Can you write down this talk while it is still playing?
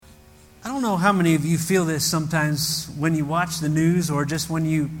I don't know how many of you feel this sometimes when you watch the news or just when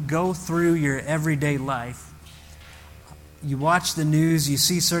you go through your everyday life. You watch the news, you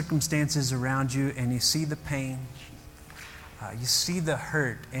see circumstances around you, and you see the pain. You see the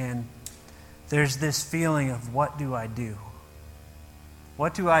hurt, and there's this feeling of, what do I do?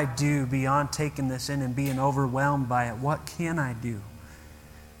 What do I do beyond taking this in and being overwhelmed by it? What can I do?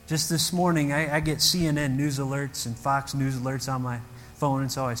 Just this morning, I get CNN news alerts and Fox News alerts on my phone.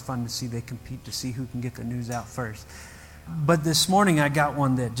 It's always fun to see they compete to see who can get the news out first. But this morning I got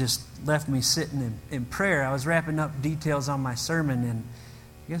one that just left me sitting in prayer. I was wrapping up details on my sermon, and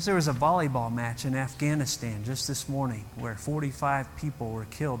I guess there was a volleyball match in Afghanistan just this morning where 45 people were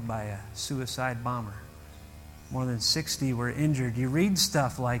killed by a suicide bomber. More than 60 were injured. You read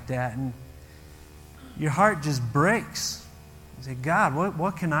stuff like that and your heart just breaks. You say, God,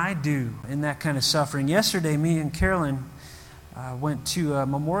 what can I do in that kind of suffering? Yesterday, me and Carolyn went to a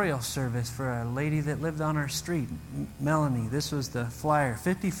memorial service for a lady that lived on our street, Melanie. This was the flyer,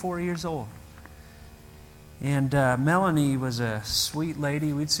 54 years old. And Melanie was a sweet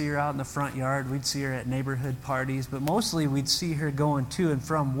lady. We'd see her out in the front yard. We'd see her at neighborhood parties. But mostly we'd see her going to and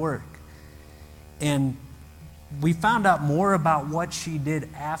from work. And we found out more about what she did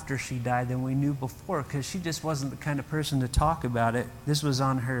after she died than we knew before, because she just wasn't the kind of person to talk about it. This was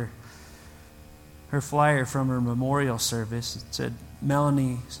on her flyer from her memorial service. It said,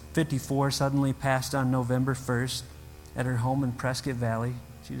 Melanie, 54, suddenly passed on November 1st at her home in Prescott Valley.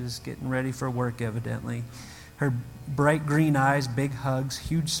 She was getting ready for work, evidently. Her bright green eyes, big hugs,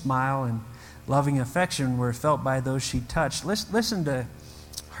 huge smile, and loving affection were felt by those she touched. Listen to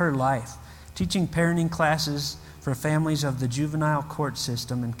her life. Teaching parenting classes for families of the juvenile court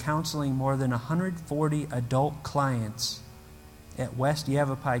system and counseling more than 140 adult clients at West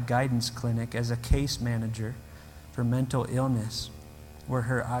Yavapai Guidance Clinic as a case manager for mental illness were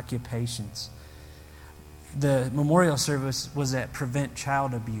her occupations. The memorial service was at Prevent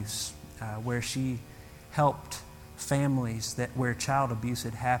Child Abuse, where she helped families where child abuse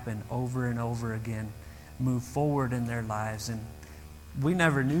had happened over and over again move forward in their lives. And we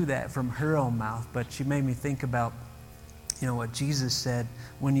never knew that from her own mouth, but she made me think about, what Jesus said,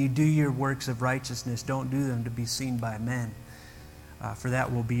 when you do your works of righteousness, don't do them to be seen by men. For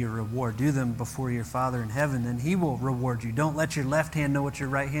that will be your reward. Do them before your Father in heaven, then He will reward you. Don't let your left hand know what your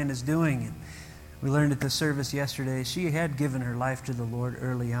right hand is doing. And we learned at the service yesterday, she had given her life to the Lord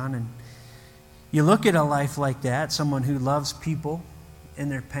early on. And you look at a life like that, someone who loves people in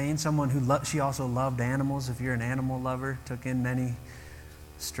their pain, someone who she also loved animals. If you're an animal lover, took in many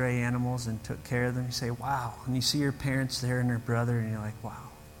stray animals and took care of them. You say, wow. And you see her parents there and her brother, and you're like, wow.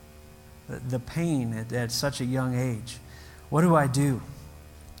 The pain at such a young age. What do I do?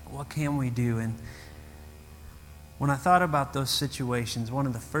 What can we do? And when I thought about those situations, one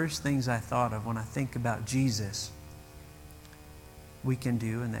of the first things I thought of when I think about Jesus, we can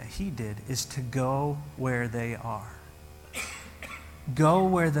do, and that He did, is to go where they are. Go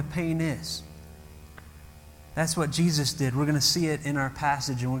where the pain is. That's what Jesus did. We're going to see it in our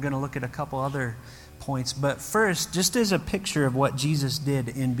passage, and we're going to look at a couple other points. But first, just as a picture of what Jesus did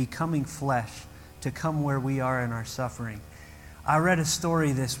in becoming flesh to come where we are in our suffering, I read a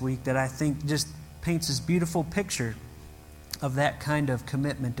story this week that I think just paints this beautiful picture of that kind of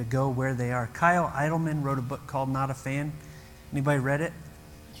commitment to go where they are. Kyle Idleman wrote a book called Not a Fan. Anybody read it?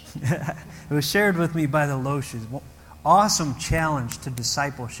 It was shared with me by the Loches. Awesome challenge to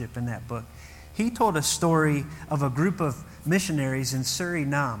discipleship in that book. He told a story of a group of missionaries in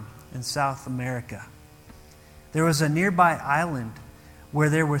Suriname in South America. There was a nearby island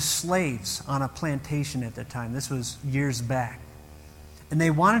where there were slaves on a plantation at the time. This was years back. And they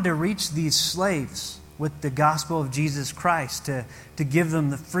wanted to reach these slaves with the gospel of Jesus Christ to give them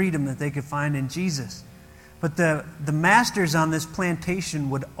the freedom that they could find in Jesus. But the masters on this plantation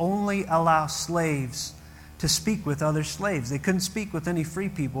would only allow slaves to speak with other slaves. They couldn't speak with any free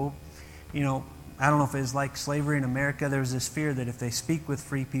people. I don't know if it was like slavery in America. There was this fear that if they speak with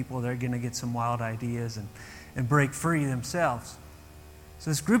free people, they're going to get some wild ideas and break free themselves.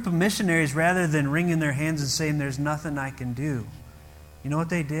 So this group of missionaries, rather than wringing their hands and saying, there's nothing I can do, you know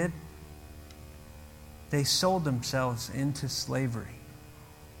what they did? They sold themselves into slavery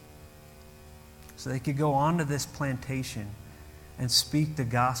so they could go onto this plantation and speak the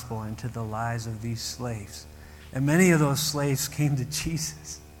gospel into the lives of these slaves. And many of those slaves came to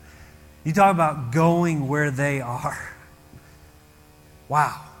Jesus. You talk about going where they are.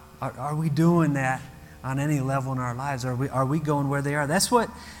 Wow. Are we doing that on any level in our lives? Are we going where they are? That's what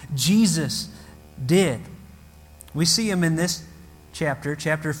Jesus did. We see Him in this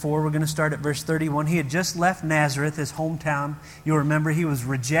chapter 4. We're going to start at verse 31. He had just left Nazareth, his hometown. You'll remember he was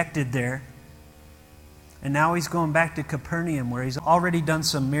rejected there. And now he's going back to Capernaum, where he's already done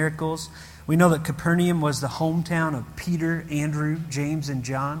some miracles. We know that Capernaum was the hometown of Peter, Andrew, James, and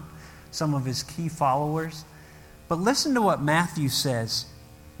John, some of his key followers. But listen to what Matthew says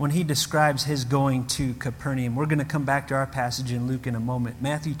when he describes his going to Capernaum. We're going to come back to our passage in Luke in a moment.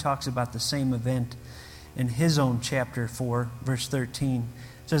 Matthew talks about the same event in his own chapter 4, verse 13.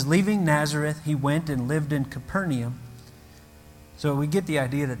 It says, leaving Nazareth, he went and lived in Capernaum. So we get the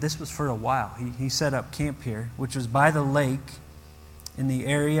idea that this was for a while. He set up camp here, which was by the lake in the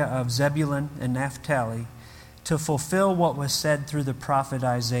area of Zebulun and Naphtali, to fulfill what was said through the prophet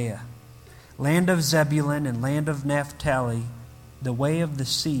Isaiah. Land of Zebulun and land of Naphtali, the way of the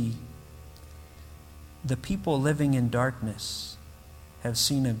sea, the people living in darkness have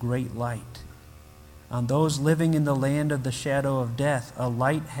seen a great light. On those living in the land of the shadow of death, a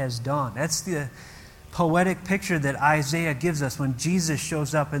light has dawned. That's the poetic picture that Isaiah gives us when Jesus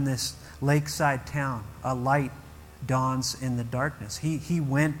shows up in this lakeside town. A light dawns in the darkness. He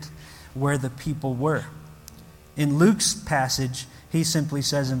went where the people were. In Luke's passage, he simply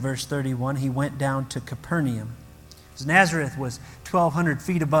says in verse 31, he went down to Capernaum. Nazareth was 1,200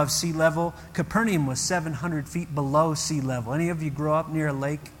 feet above sea level. Capernaum was 700 feet below sea level. Any of you grow up near a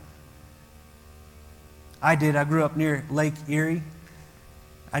lake? I did. I grew up near Lake Erie.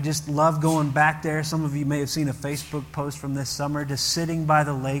 I just love going back there. Some of you may have seen a Facebook post from this summer, just sitting by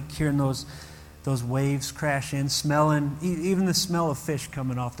the lake, hearing those waves crash in, smelling, even the smell of fish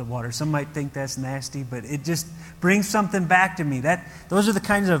coming off the water. Some might think that's nasty, but it just brings something back to me. Those are the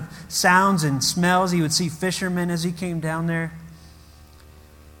kinds of sounds and smells. He would see fishermen as he came down there.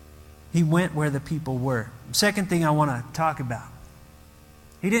 He went where the people were. Second thing I want to talk about.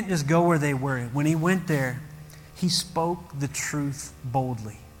 He didn't just go where they were. When he went there, he spoke the truth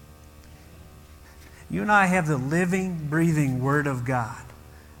boldly. You and I have the living, breathing Word of God.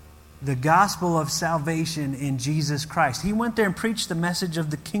 The gospel of salvation in Jesus Christ. He went there and preached the message of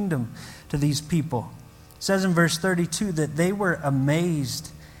the kingdom to these people. It says in verse 32 that they were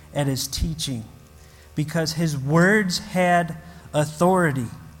amazed at his teaching because his words had authority.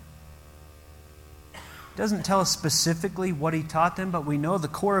 It doesn't tell us specifically what he taught them, but we know the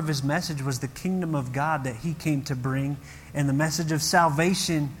core of his message was the kingdom of God that he came to bring and the message of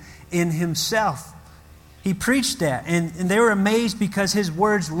salvation in himself. He preached that, and they were amazed because his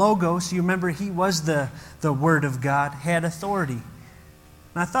words, logos, you remember he was the Word of God, had authority. And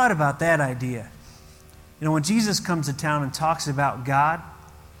I thought about that idea. You know, when Jesus comes to town and talks about God,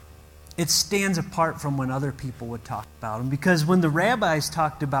 it stands apart from when other people would talk about him. Because when the rabbis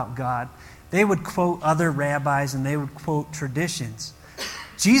talked about God, they would quote other rabbis and they would quote traditions.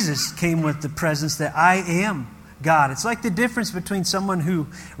 Jesus came with the presence that I am God. It's like the difference between someone who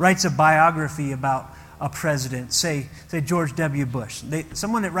writes a biography about a president, say George W. Bush.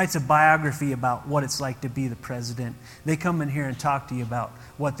 Someone that writes a biography about what it's like to be the president, they come in here and talk to you about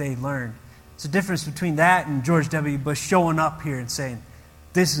what they learned. It's a difference between that and George W. Bush showing up here and saying,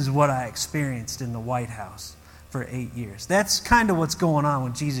 this is what I experienced in the White House for 8 years. That's kind of what's going on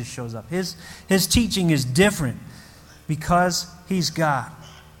when Jesus shows up. His teaching is different because he's God.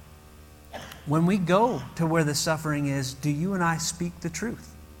 When we go to where the suffering is, do you and I speak the truth?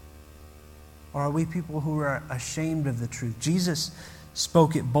 Or are we people who are ashamed of the truth? Jesus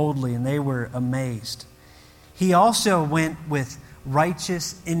spoke it boldly, and they were amazed. He also went with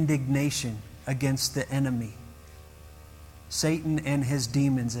righteous indignation against the enemy, Satan and his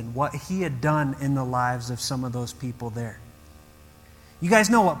demons, and what he had done in the lives of some of those people there. You guys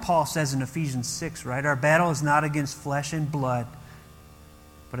know what Paul says in Ephesians 6, right? Our battle is not against flesh and blood,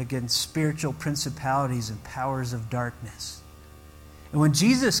 but against spiritual principalities and powers of darkness. And when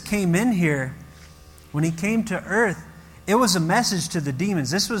Jesus came in here, when he came to earth, it was a message to the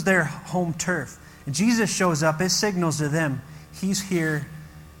demons. This was their home turf. And Jesus shows up, it signals to them, he's here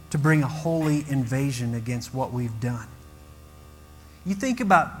to bring a holy invasion against what we've done. You think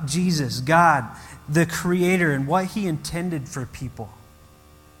about Jesus, God, the Creator, and what he intended for people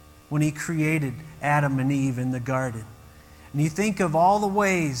when he created Adam and Eve in the garden. And you think of all the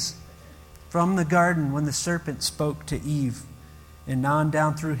ways from the garden when the serpent spoke to Eve, and on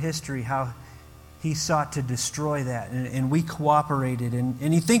down through history, how he sought to destroy that, and we cooperated.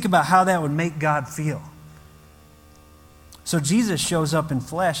 And you think about how that would make God feel. So Jesus shows up in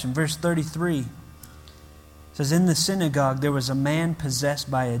flesh. In verse 33, it says, in the synagogue there was a man possessed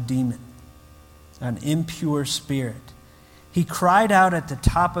by a demon, an impure spirit. He cried out at the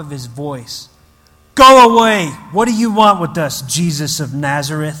top of his voice, "Go away! What do you want with us, Jesus of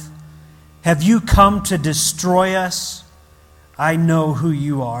Nazareth? Have you come to destroy us? I know who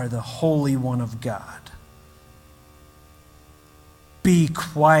you are, the Holy One of God." "Be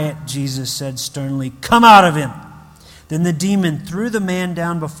quiet," Jesus said sternly. "Come out of him." Then the demon threw the man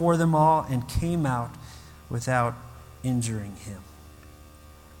down before them all and came out without injuring him.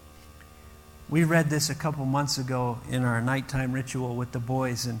 We read this a couple months ago in our nighttime ritual with the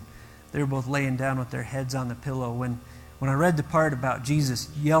boys, and they were both laying down with their heads on the pillow. When I read the part about Jesus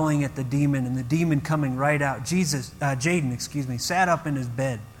yelling at the demon and the demon coming right out, Jaden, sat up in his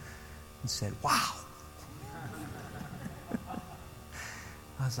bed and said, "Wow."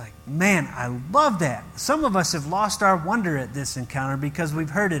 I was like, man, I love that. Some of us have lost our wonder at this encounter because we've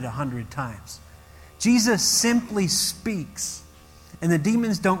heard it 100 times. Jesus simply speaks, and the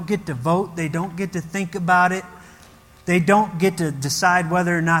demons don't get to vote. They don't get to think about it. They don't get to decide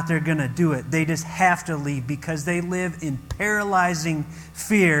whether or not they're going to do it. They just have to leave because they live in paralyzing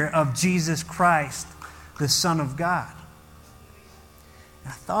fear of Jesus Christ, the Son of God.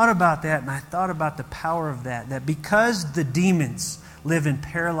 And I thought about that, and I thought about the power of that because the demons live in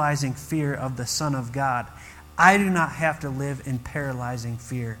paralyzing fear of the Son of God, I do not have to live in paralyzing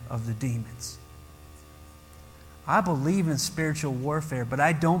fear of the demons. I believe in spiritual warfare, but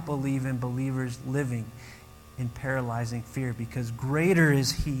I don't believe in believers living in paralyzing fear, because greater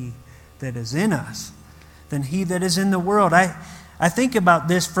is He that is in us than he that is in the world. I think about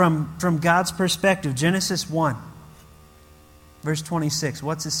this from God's perspective. Genesis 1, verse 26.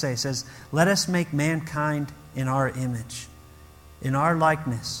 What's it say? It says, "Let us make mankind in our image, in our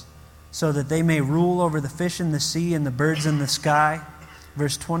likeness, so that they may rule over the fish in the sea and the birds in the sky."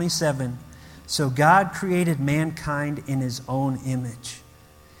 Verse 27, "So God created mankind in His own image.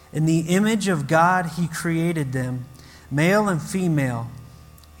 In the image of God He created them. Male and female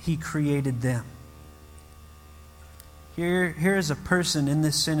He created them." Here is a person in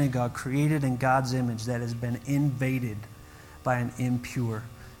this synagogue created in God's image that has been invaded by an impure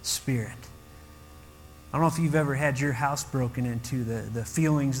spirit. I don't know if you've ever had your house broken into, the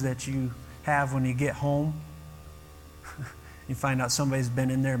feelings that you have when you get home. You find out somebody's been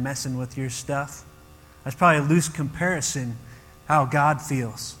in there messing with your stuff. That's probably a loose comparison how God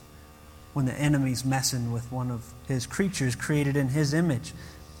feels when the enemy's messing with one of His creatures created in His image.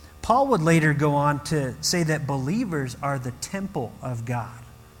 Paul would later go on to say that believers are the temple of God.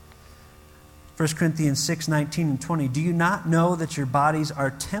 1 Corinthians 6:19 and 20, "Do you not know that your bodies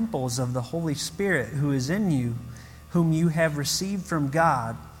are temples of the Holy Spirit who is in you, whom you have received from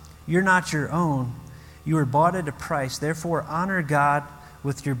God? You're not your own. You were bought at a price. Therefore, honor God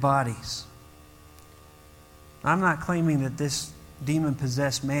with your bodies." I'm not claiming that this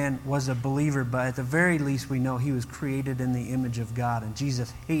demon-possessed man was a believer, but at the very least we know he was created in the image of God, and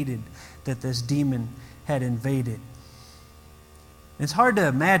Jesus hated that this demon had invaded. It's hard to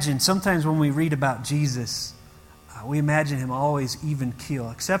imagine. Sometimes when we read about Jesus, we imagine Him always even keel,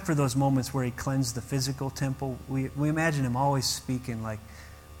 except for those moments where He cleansed the physical temple. We imagine Him always speaking like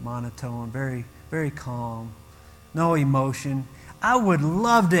monotone, very, very calm, no emotion. I would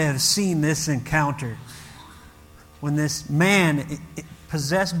love to have seen this encounter when this man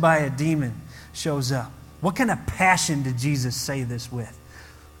possessed by a demon shows up. What kind of passion did Jesus say this with?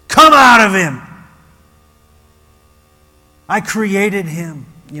 "Come out of him! I created him."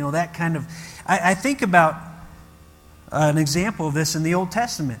 You know, that kind of... I think about an example of this in the Old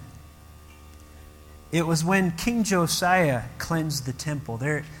Testament. It was when King Josiah cleansed the temple.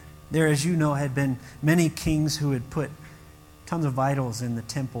 There, as you know, had been many kings who had put tons of idols in the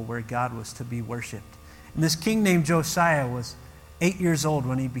temple where God was to be worshipped. And this king named Josiah was 8 years old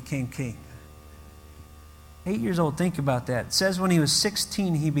when he became king. 8 years old, think about that. It says when he was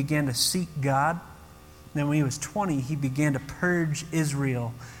 16, he began to seek God. Then when he was 20, he began to purge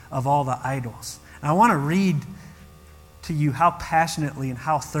Israel of all the idols. And I want to read to you how passionately and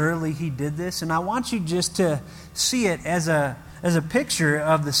how thoroughly he did this. And I want you just to see it as a picture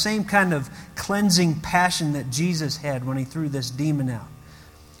of the same kind of cleansing passion that Jesus had when He threw this demon out.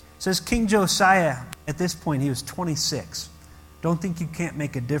 It says King Josiah, at this point, he was 26. Don't think you can't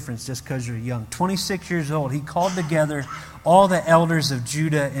make a difference just because you're young. 26 years old. He called together all the elders of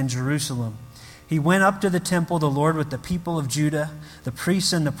Judah and Jerusalem. He went up to the temple of the Lord with the people of Judah, the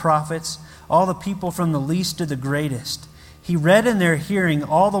priests and the prophets, all the people from the least to the greatest. He read in their hearing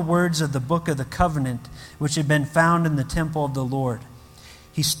all the words of the book of the covenant, which had been found in the temple of the Lord.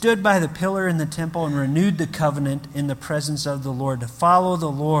 He stood by the pillar in the temple and renewed the covenant in the presence of the Lord, to follow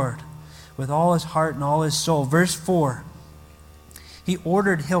the Lord with all his heart and all his soul. Verse 4, he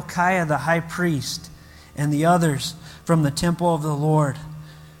ordered Hilkiah the high priest and the others from the temple of the Lord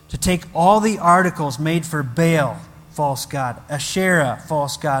to take all the articles made for Baal, false god, Asherah,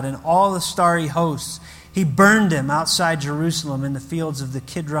 false god, and all the starry hosts, He burned them outside Jerusalem in the fields of the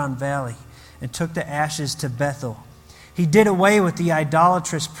Kidron Valley and took the ashes to Bethel. He did away with the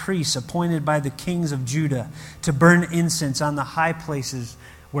idolatrous priests appointed by the kings of Judah to burn incense on the high places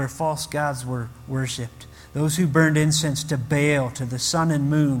where false gods were worshipped. Those who burned incense to Baal, to the sun and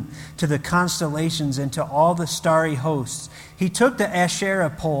moon, to the constellations, and to all the starry hosts. He took the Asherah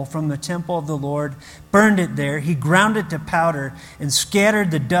pole from the temple of the Lord, burned it there. He ground it to powder and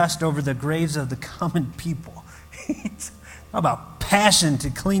scattered the dust over the graves of the common people. How about passion to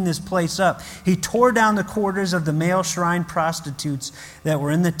clean this place up? He tore down the quarters of the male shrine prostitutes that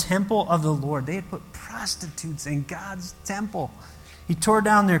were in the temple of the Lord. They had put prostitutes in God's temple. He tore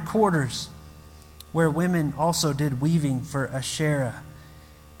down their quarters, where women also did weaving for Asherah.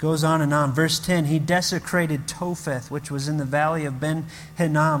 Goes on and on. Verse 10, he desecrated Topheth, which was in the valley of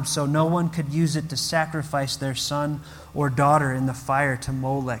Ben-Hinnom, so no one could use it to sacrifice their son or daughter in the fire to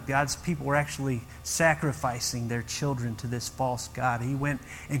Molech. God's people were actually sacrificing their children to this false god. He went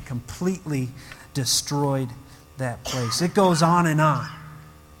and completely destroyed that place. It goes on and on.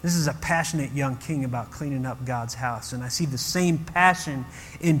 This is a passionate young king about cleaning up God's house. And I see the same passion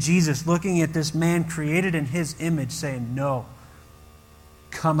in Jesus looking at this man created in his image saying, no,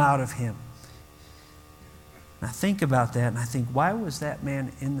 come out of him. And I think about that and I think, why was that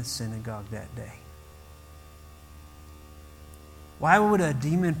man in the synagogue that day? Why would a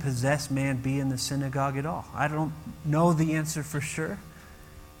demon-possessed man be in the synagogue at all? I don't know the answer for sure,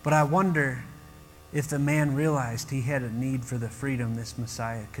 but I wonder if the man realized he had a need for the freedom this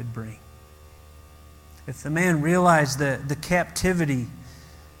Messiah could bring. If the man realized the captivity,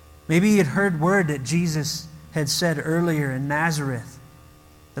 maybe he had heard word that Jesus had said earlier in Nazareth,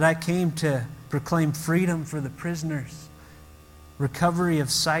 that I came to proclaim freedom for the prisoners, recovery of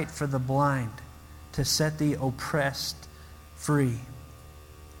sight for the blind, to set the oppressed free.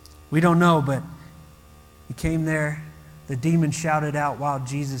 We don't know, but he came there, the demon shouted out while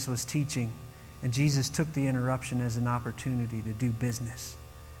Jesus was teaching, and Jesus took the interruption as an opportunity to do business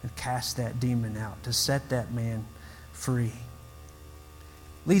and cast that demon out, to set that man free.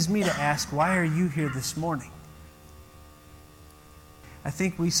 Leads me to ask, why are you here this morning? I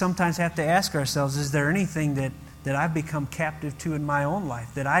think we sometimes have to ask ourselves, is there anything that I've become captive to in my own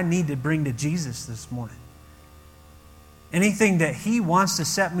life that I need to bring to Jesus this morning? Anything that He wants to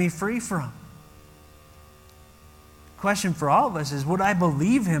set me free from? Question for all of us is, would I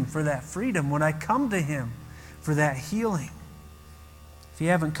believe Him for that freedom? Would I come to Him for that healing? If you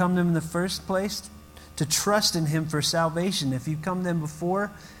haven't come to Him in the first place, to trust in Him for salvation. If you've come to Him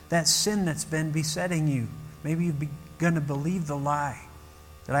before, that sin that's been besetting you, maybe you've begun to believe the lie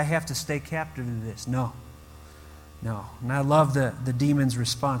that I have to stay captive to this. No. And I love the demon's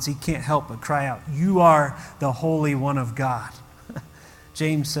response. He can't help but cry out, you are the Holy One of God.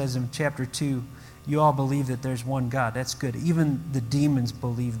 James says in chapter 2, you all believe that there's one God. That's good. Even the demons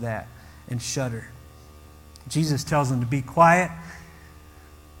believe that and shudder. Jesus tells them to be quiet.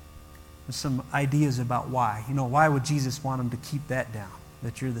 There's some ideas about why. Why would Jesus want them to keep that down?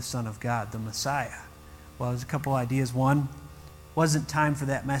 That you're the Son of God, the Messiah. Well, there's a couple ideas. One, wasn't time for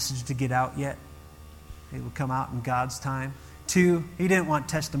that message to get out yet. It would come out in God's time. Two, He didn't want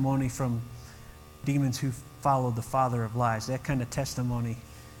testimony from demons who follow the father of lies. That kind of testimony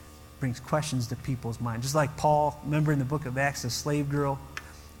brings questions to people's minds. Just like Paul, remember in the book of Acts, the slave girl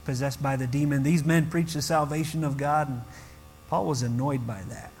possessed by the demon. These men preach the salvation of God, and Paul was annoyed by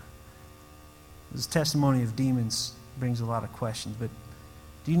that. This testimony of demons brings a lot of questions, but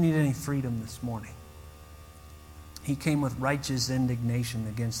do you need any freedom this morning? He came with righteous indignation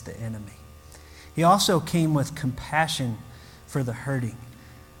against the enemy. He also came with compassion for the hurting.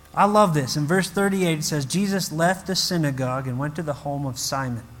 I love this. In verse 38, it says, Jesus left the synagogue and went to the home of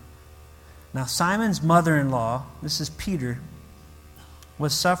Simon. Now, Simon's mother-in-law, this is Peter,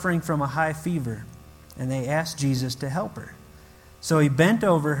 was suffering from a high fever, and they asked Jesus to help her. So he bent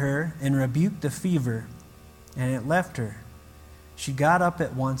over her and rebuked the fever, and it left her. She got up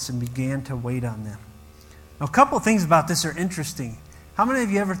at once and began to wait on them. Now, a couple of things about this are interesting. How many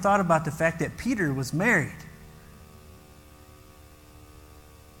of you ever thought about the fact that Peter was married?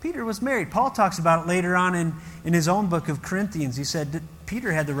 Peter was married. Paul talks about it later on in his own book of Corinthians. He said that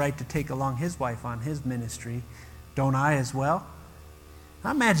Peter had the right to take along his wife on his ministry. Don't I as well?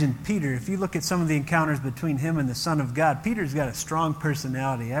 I imagine Peter, if you look at some of the encounters between him and the Son of God, Peter's got a strong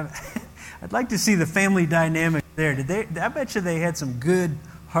personality. I'd like to see the family dynamic there. I bet you they had some good,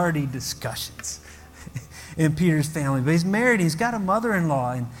 hearty discussions in Peter's family. But he's married. He's got a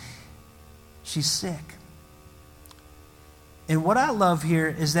mother-in-law, and she's sick. And what I love here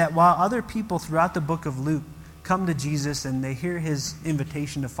is that while other people throughout the book of Luke come to Jesus and they hear his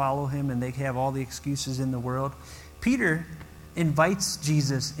invitation to follow him, and they have all the excuses in the world. Peter invites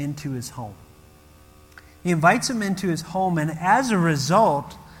Jesus into his home. He invites him into his home, and as a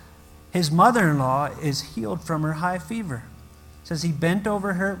result, his mother-in-law is healed from her high fever. It says he bent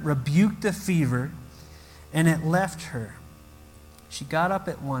over her, rebuked the fever, and it left her. She got up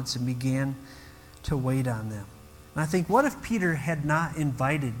at once and began to wait on them. And I think, what if Peter had not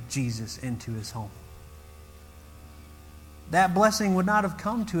invited Jesus into his home? That blessing would not have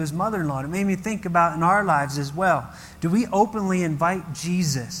come to his mother-in-law. It made me think about in our lives as well. Do we openly invite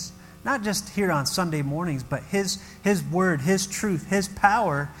Jesus, not just here on Sunday mornings, but his word, his truth, his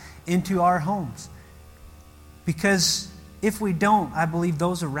power into our homes? Because if we don't, I believe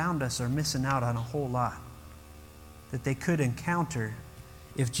those around us are missing out on a whole lot that they could encounter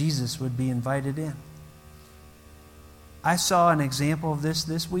if Jesus would be invited in. I saw an example of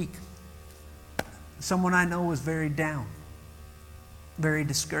this week. Someone I know was very down, very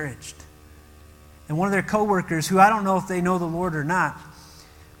discouraged. And one of their coworkers, who I don't know if they know the Lord or not,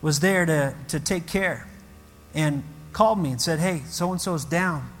 was there to take care and called me and said, "Hey, so-and-so's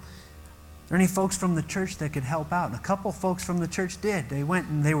down. Are there any folks from the church that could help out?" And a couple folks from the church did. They went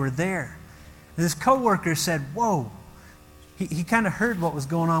and they were there. And this coworker said, "Whoa." He kind of heard what was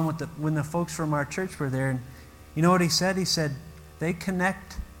going on when the folks from our church were there. And you know what he said? He said, "They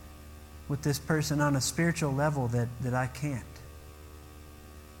connect with this person on a spiritual level that I can't."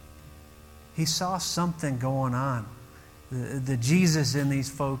 He saw something going on. The Jesus in these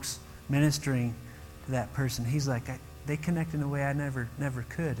folks ministering to that person. He's like, they connect in a way I never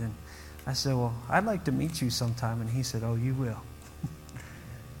could. And I said, "Well, I'd like to meet you sometime." And he said, "Oh, you will."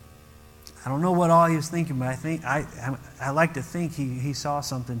 I don't know what all he was thinking, but I think I like to think he saw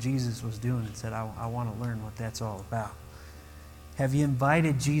something Jesus was doing and said, I want to learn what that's all about. Have you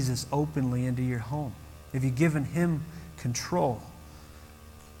invited Jesus openly into your home? Have you given him control?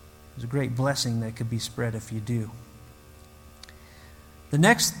 There's a great blessing that could be spread if you do. The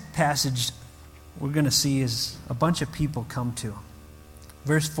next passage we're going to see is a bunch of people come to him.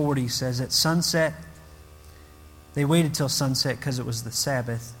 Verse 40 says, at sunset, they waited till sunset because it was the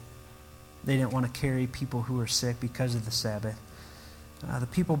Sabbath. They didn't want to carry people who were sick because of the Sabbath. The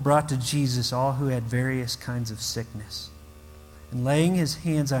people brought to Jesus all who had various kinds of sickness. And laying his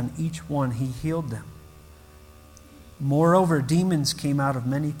hands on each one, he healed them. Moreover, demons came out of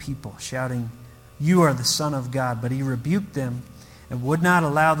many people, shouting, "You are the Son of God." But he rebuked them and would not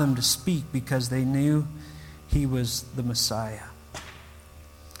allow them to speak because they knew he was the Messiah.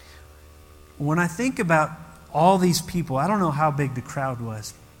 When I think about all these people, I don't know how big the crowd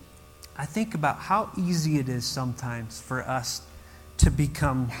was. I think about how easy it is sometimes for us to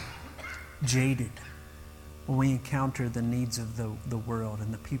become jaded when we encounter the needs of the world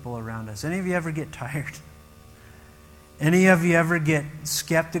and the people around us. Any of you ever get tired? Any of you ever get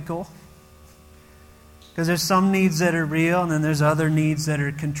skeptical? Because there's some needs that are real, and then there's other needs that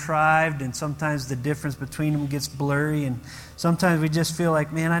are contrived, and sometimes the difference between them gets blurry, and sometimes we just feel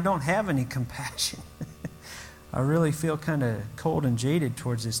like, man, I don't have any compassion. I really feel kind of cold and jaded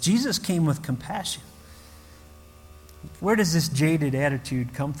towards this. Jesus came with compassion. Where does this jaded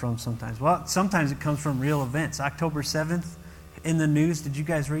attitude come from sometimes? Well, sometimes it comes from real events. October 7th, in the news, did you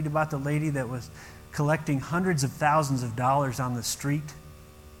guys read about the lady that was collecting hundreds of thousands of dollars on the street,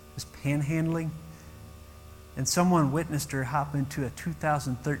 just panhandling? And someone witnessed her hop into a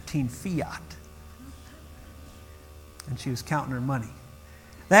 2013 Fiat. And she was counting her money.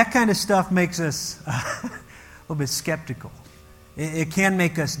 That kind of stuff makes us a little bit skeptical. It can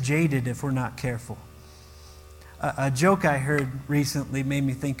make us jaded if we're not careful. A joke I heard recently made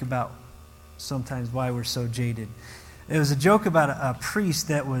me think about sometimes why we're so jaded. It was a joke about a priest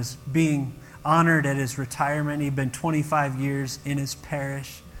that was being honored at his retirement. He'd been 25 years in his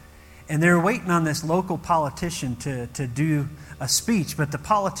parish. And they were waiting on this local politician to do a speech, but the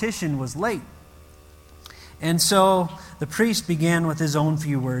politician was late. And so the priest began with his own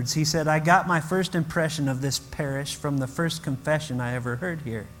few words. He said, "I got my first impression of this parish from the first confession I ever heard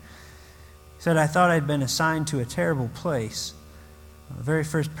here." He said, "I thought I'd been assigned to a terrible place. The very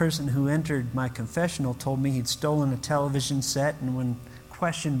first person who entered my confessional told me he'd stolen a television set, and when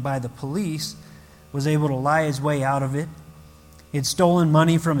questioned by the police, was able to lie his way out of it. He had stolen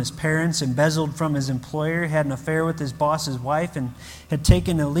money from his parents, embezzled from his employer, had an affair with his boss's wife, and had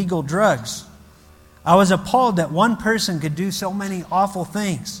taken illegal drugs. I was appalled that one person could do so many awful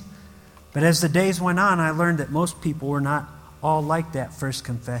things. But as the days went on, I learned that most people were not all like that first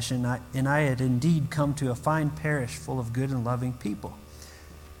confession, and I had indeed come to a fine parish full of good and loving people."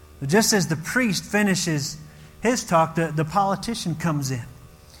 But just as the priest finishes his talk, the politician comes in.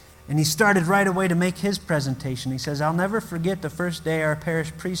 And he started right away to make his presentation. He says, I'll never forget the first day our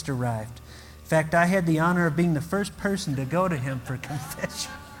parish priest arrived. In fact, I had the honor of being the first person to go to him for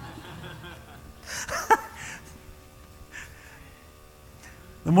confession.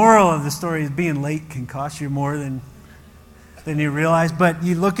 The moral of the story is being late can cost you more than you realize. But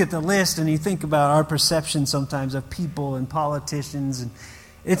you look at the list and you think about our perception sometimes of people and politicians, and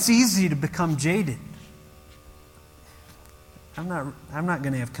it's easy to become jaded. I'm not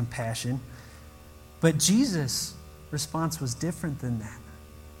going to have compassion. But Jesus' response was different than that.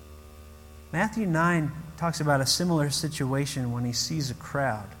 Matthew 9 talks about a similar situation when he sees a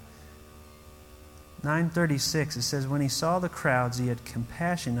crowd. 9:36, it says, when he saw the crowds, he had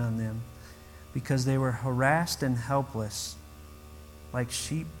compassion on them because they were harassed and helpless, like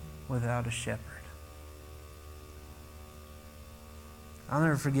sheep without a shepherd. I'll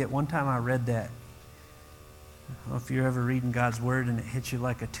never forget one time I read that. I don't know if you're ever reading God's Word and it hits you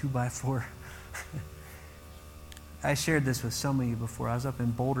like a 2x4. I shared this with some of you before. I was up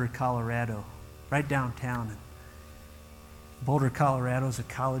in Boulder, Colorado, right downtown. And Boulder, Colorado is a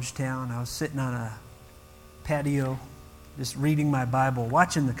college town. I was sitting on a patio just reading my Bible,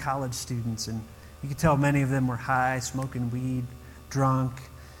 watching the college students, and you could tell many of them were high, smoking weed, drunk.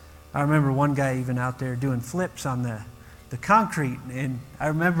 I remember one guy even out there doing flips on the concrete, and I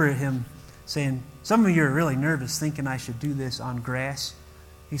remember him saying, some of you are really nervous thinking I should do this on grass.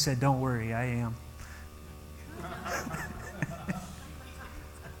 He said, don't worry, I am.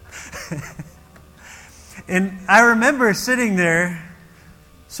 And I remember sitting there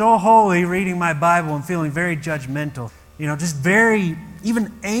so holy, reading my Bible and feeling very judgmental. Just very,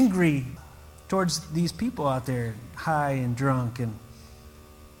 even angry towards these people out there, high and drunk. And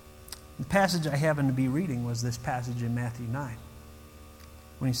the passage I happened to be reading was this passage in Matthew 9.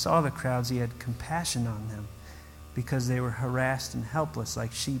 When he saw the crowds, he had compassion on them because they were harassed and helpless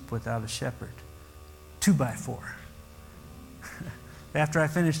like sheep without a shepherd. 2x4. After I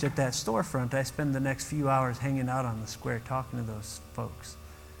finished at that storefront, I spent the next few hours hanging out on the square talking to those folks.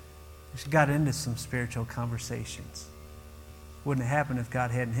 I got into some spiritual conversations. Wouldn't have happened if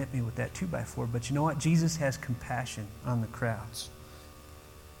God hadn't hit me with that 2x4. But you know what? Jesus has compassion on the crowds.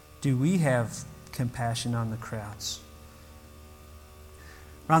 Do we have compassion on the crowds?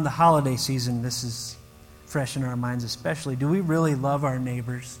 Around the holiday season, this is fresh in our minds especially. Do we really love our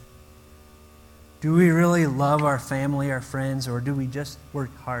neighbors? Do we really love our family, our friends, or do we just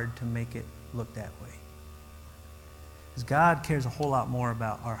work hard to make it look that way? Because God cares a whole lot more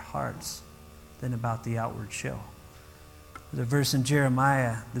about our hearts than about the outward show. There's a verse in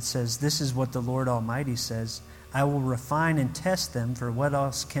Jeremiah that says, this is what the Lord Almighty says, I will refine and test them, for what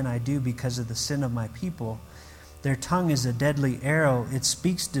else can I do because of the sin of my people? Their tongue is a deadly arrow, it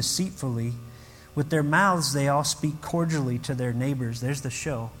speaks deceitfully. With their mouths they all speak cordially to their neighbors. There's the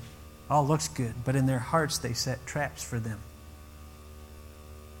show. All looks good, but in their hearts they set traps for them.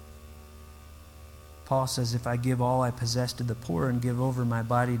 Paul says, if I give all I possess to the poor and give over my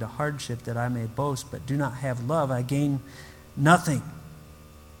body to hardship that I may boast, but do not have love, I gain nothing.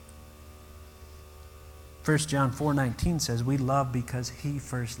 1 John 4:19 says, we love because he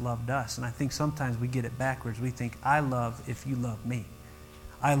first loved us. And I think sometimes we get it backwards. We think, I love if you love me.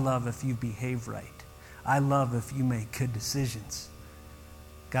 I love if you behave right. I love if you make good decisions.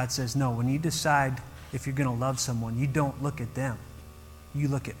 God says, no, when you decide if you're going to love someone, you don't look at them. You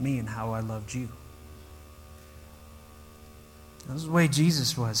look at me and how I loved you. That was the way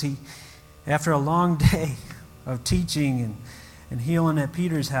Jesus was. He, after a long day of teaching and healing at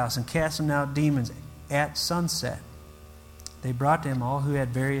Peter's house and casting out demons, at sunset, they brought to him all who had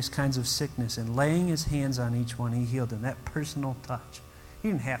various kinds of sickness, and laying his hands on each one, he healed them. That personal touch. He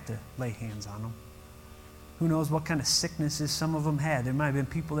didn't have to lay hands on them. Who knows what kind of sicknesses some of them had. There might have been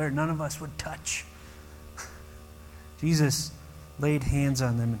people there none of us would touch. Jesus laid hands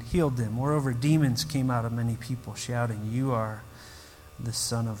on them and healed them. Moreover, demons came out of many people, shouting, you are the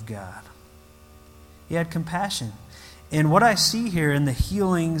Son of God. He had compassion. And what I see here in the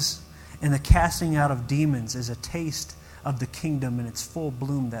healings and the casting out of demons is a taste of the kingdom in its full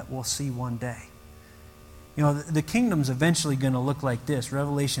bloom that we'll see one day. The kingdom's eventually going to look like this.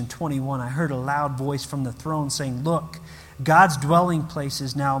 Revelation 21, I heard a loud voice from the throne saying, look, God's dwelling place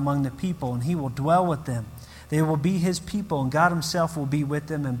is now among the people, and he will dwell with them. They will be his people, and God himself will be with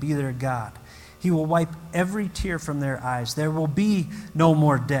them and be their God. He will wipe every tear from their eyes. There will be no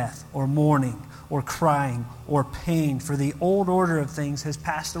more death or mourning or crying or pain, for the old order of things has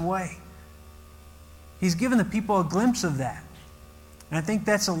passed away. He's given the people a glimpse of that. And I think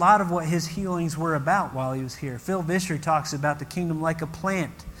that's a lot of what his healings were about while he was here. Phil Vischer talks about the kingdom like a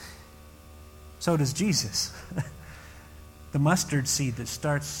plant. So does Jesus. The mustard seed that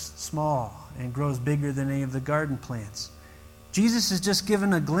starts small and grows bigger than any of the garden plants. Jesus is just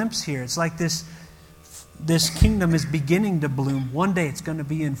given a glimpse here. It's like this kingdom is beginning to bloom. One day it's going to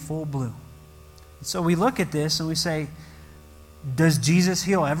be in full bloom. So we look at this and we say, does Jesus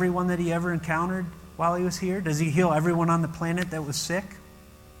heal everyone that he ever encountered while he was here? Does he heal everyone on the planet that was sick?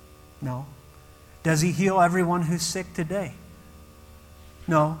 No. Does he heal everyone who's sick today?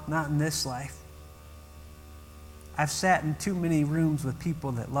 No, not in this life. I've sat in too many rooms with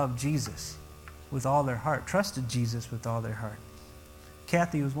people that love Jesus with all their heart, trusted Jesus with all their heart.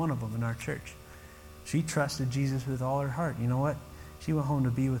 Kathy was one of them in our church. She trusted Jesus with all her heart. You know what? She went home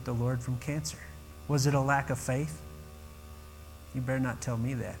to be with the Lord from cancer. Was it a lack of faith? You better not tell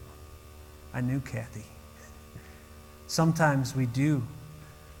me that. I knew Kathy. Sometimes we do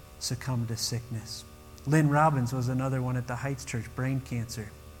succumb to sickness. Lynn Robbins was another one at the Heights Church, brain cancer.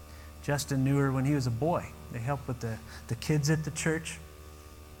 Justin knew her when he was a boy. They helped with the kids at the church.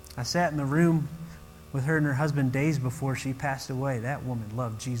 I sat in the room with her and her husband days before she passed away. That woman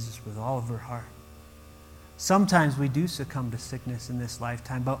loved Jesus with all of her heart. Sometimes we do succumb to sickness in this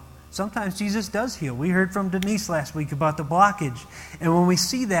lifetime, but sometimes Jesus does heal. We heard from Denise last week about the blockage. And when we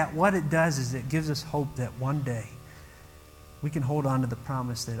see that, what it does is it gives us hope that one day we can hold on to the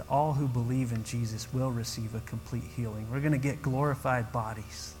promise that all who believe in Jesus will receive a complete healing. We're going to get glorified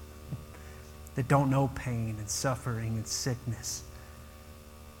bodies that don't know pain and suffering and sickness.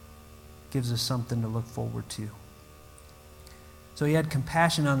 Gives us something to look forward to. So he had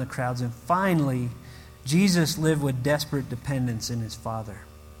compassion on the crowds, and finally, Jesus lived with desperate dependence in his Father.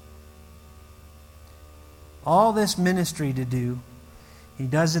 All this ministry to do, he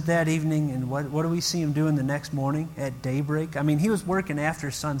does it that evening, and what do we see him doing the next morning at daybreak? I mean, he was working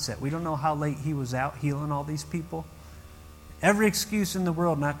after sunset. We don't know how late he was out healing all these people. Every excuse in the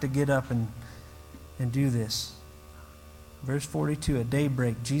world not to get up and do this. Verse 42, at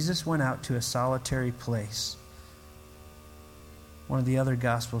daybreak, Jesus went out to a solitary place. One of the other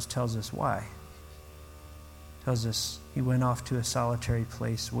Gospels tells us why. Tells us he went off to a solitary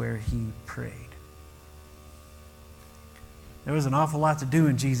place where he prayed. There was an awful lot to do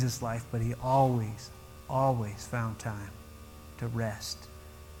in Jesus' life, but he always found time to rest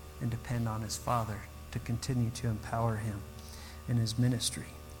and depend on his Father to continue to empower him in his ministry.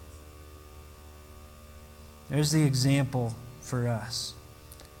 There's the example for us.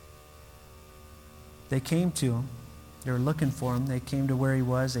 They came to him. They were looking for him. They came to where he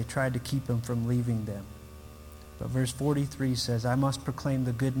was. They tried to keep him from leaving them. But verse 43 says, I must proclaim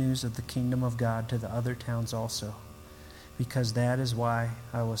the good news of the kingdom of God to the other towns also, because that is why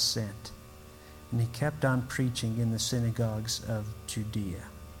I was sent. And he kept on preaching in the synagogues of Judea.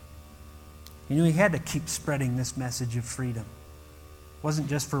 He knew he had to keep spreading this message of freedom. It wasn't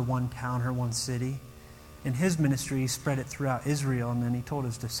just for one town or one city. In his ministry, he spread it throughout Israel, and then he told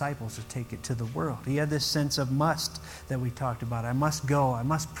his disciples to take it to the world. He had this sense of must that we talked about. I must go. I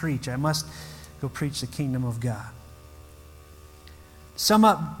must preach. I must go preach the kingdom of God. Sum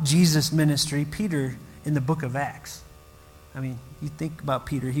up Jesus' ministry, Peter in the book of Acts. I mean, you think about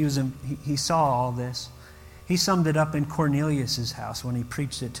Peter. He saw all this. He summed it up in Cornelius' house when he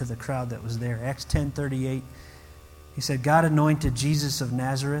preached it to the crowd that was there. Acts 10:38. He said, God anointed Jesus of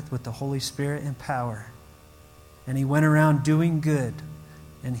Nazareth with the Holy Spirit and power. And he went around doing good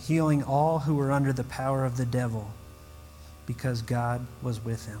and healing all who were under the power of the devil, because God was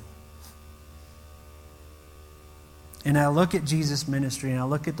with him. And I look at Jesus' ministry, and I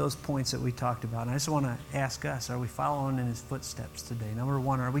look at those points that we talked about, and I just want to ask us, are we following in his footsteps today? Number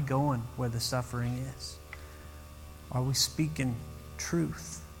one, are we going where the suffering is? Are we speaking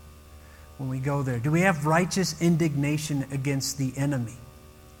truth when we go there? Do we have righteous indignation against the enemy?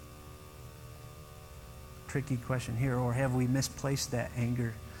 Tricky question here. Or have we misplaced that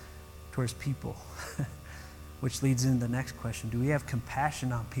anger towards people? Which leads into the next question. Do we have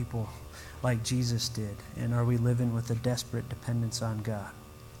compassion on people like Jesus did? And are we living with a desperate dependence on God?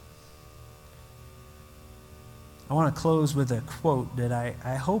 I want to close with a quote that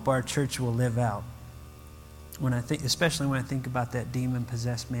I hope our church will live out. Especially when I think about that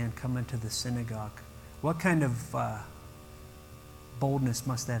demon-possessed man coming to the synagogue. What kind of boldness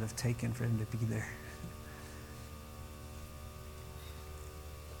must that have taken for him to be there?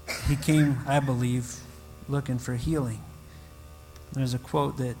 He came, I believe, looking for healing. There's a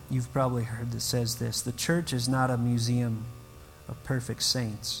quote that you've probably heard that says this: the church is not a museum of perfect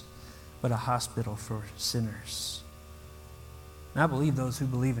saints, but a hospital for sinners. And I believe those who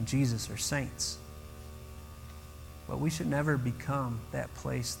believe in Jesus are saints. But we should never become that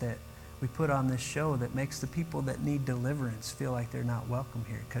place that we put on this show that makes the people that need deliverance feel like they're not welcome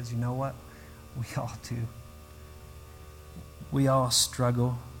here. Because you know what? We all do. We all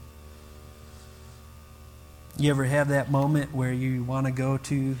struggle. You ever have that moment where you want to go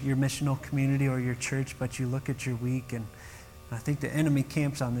to your missional community or your church, but you look at your week, and I think the enemy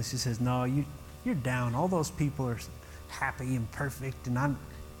camps on this. He says, no, you're down. All those people are happy and perfect, and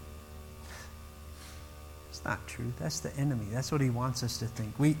it's not true. That's the enemy. That's what he wants us to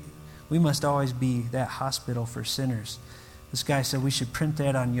think. We must always be that hospital for sinners. This guy said we should print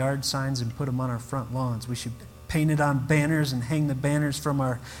that on yard signs and put them on our front lawns. We should paint it on banners and hang the banners from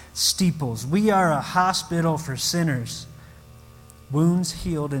our steeples. We are a hospital for sinners, wounds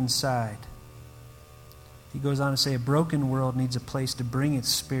healed inside. He goes on to say a broken world needs a place to bring its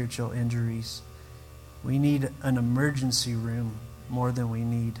spiritual injuries. We need an emergency room more than we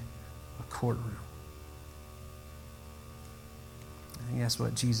need a courtroom. I think that's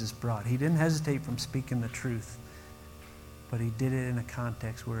what Jesus brought. He didn't hesitate from speaking the truth, but he did it in a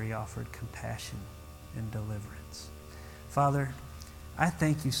context where he offered compassion and deliverance. Father, I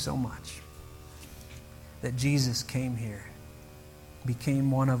thank you so much that Jesus came here,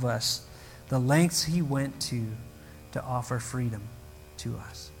 became one of us, the lengths he went to offer freedom to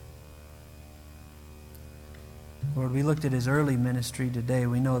us. Lord, we looked at his early ministry today.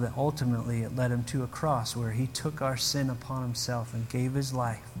 We know that ultimately it led him to a cross where he took our sin upon himself and gave his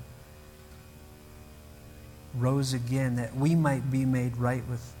life, rose again, that we might be made right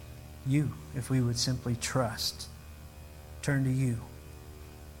with you if we would simply trust, turn to you,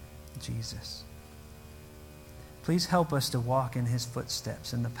 Jesus. Please help us to walk in his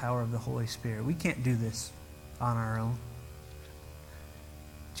footsteps in the power of the Holy Spirit. We can't do this on our own.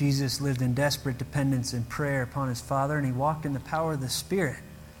 Jesus lived in desperate dependence and prayer upon his Father, and he walked in the power of the Spirit.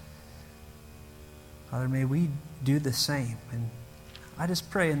 Father, may we do the same. And I just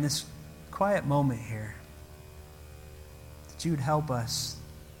pray in this quiet moment here that you would help us,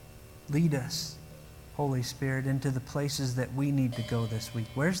 lead us, Holy Spirit, into the places that we need to go this week.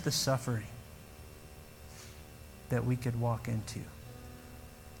 Where's the suffering that we could walk into?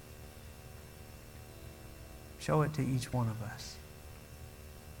 Show it to each one of us.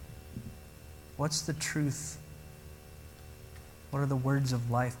 What's the truth? What are the words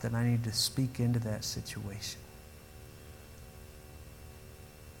of life that I need to speak into that situation?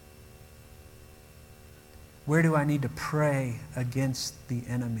 Where do I need to pray against the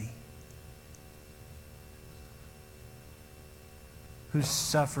enemy who's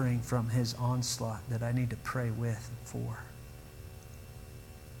suffering from his onslaught that I need to pray with and for?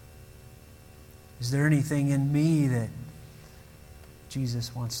 Is there anything in me that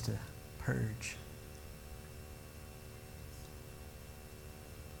Jesus wants to purge?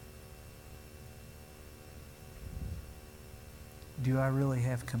 Do I really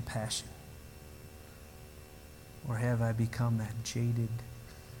have compassion? Or have I become that jaded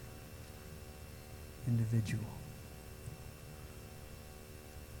individual?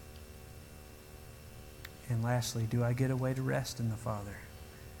 And lastly, do I get a way to rest in the Father?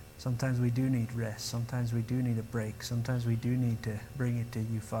 Sometimes we do need rest. Sometimes we do need a break. Sometimes we do need to bring it to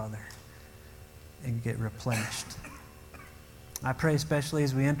you, Father, and get replenished. I pray especially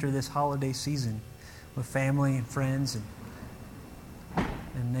as we enter this holiday season with family and friends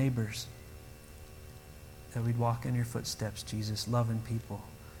and neighbors, that we'd walk in your footsteps, Jesus, loving people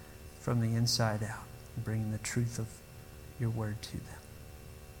from the inside out and bringing the truth of your word to them.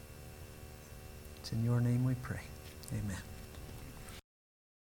 It's in your name we pray. Amen.